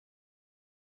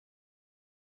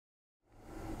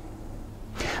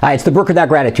Hi, it's the Brooker That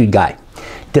Gratitude Guy.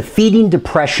 Defeating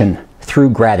depression through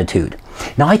gratitude.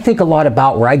 Now, I think a lot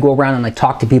about where I go around and I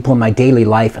talk to people in my daily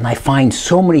life, and I find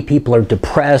so many people are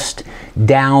depressed,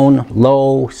 down,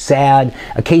 low, sad,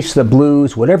 a case of the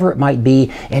blues, whatever it might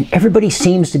be, and everybody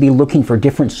seems to be looking for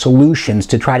different solutions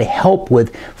to try to help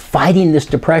with fighting this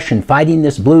depression, fighting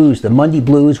this blues, the Monday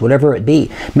blues, whatever it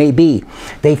may be.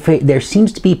 There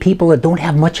seems to be people that don't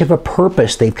have much of a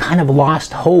purpose. They've kind of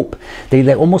lost hope.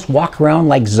 They almost walk around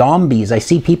like zombies. I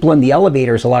see people in the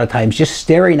elevators a lot of times just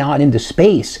staring out into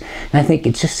space. And I think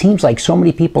it just seems like so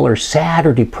many people are sad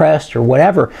or depressed or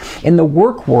whatever. In the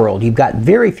work world, you've got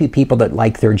very few people that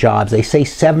like their jobs. They say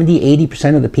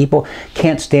 70–80% of the people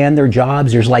can't stand their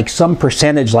jobs. There's like some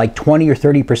percentage, like 20 or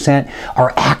 30%,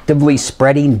 are actively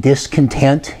spreading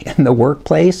discontent in the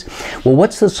workplace. Well,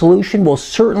 what's the solution? Well,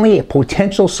 certainly a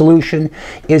potential solution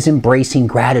is embracing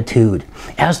gratitude.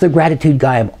 As the gratitude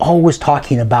guy, I'm always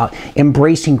talking about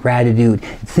embracing gratitude,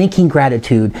 thinking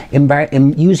gratitude,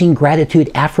 using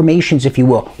gratitude affirmations, if you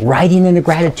will, writing in a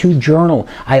gratitude journal.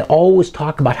 I always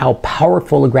talk about how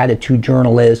powerful a gratitude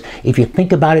journal is. If you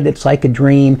think about it, it's like a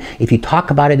dream. If you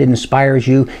talk about it, it inspires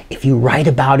you. If you write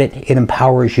about it, it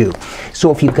empowers you.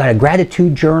 So if you've got a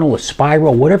gratitude journal, a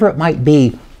spiral, whatever it might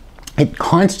be, it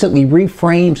constantly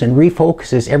reframes and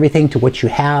refocuses everything to what you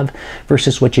have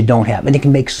versus what you don't have. And it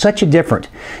can make such a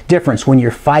difference when you're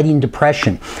fighting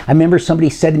depression. I remember somebody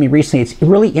said to me recently, it's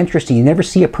really interesting. You never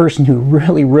see a person who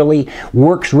really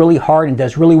works really hard and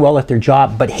does really well at their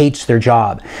job, but hates their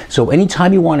job. So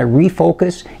anytime you want to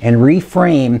refocus and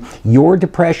reframe your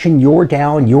depression, your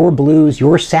down, your blues,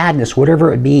 your sadness,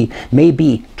 whatever it may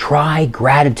be, try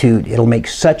gratitude. It'll make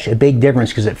such a big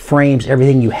difference because it frames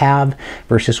everything you have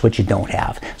versus what you don't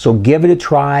have. So give it a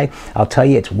try. I'll tell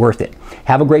you, it's worth it.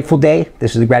 Have a grateful day.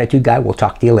 This is the Gratitude Guy. We'll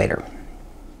talk to you later.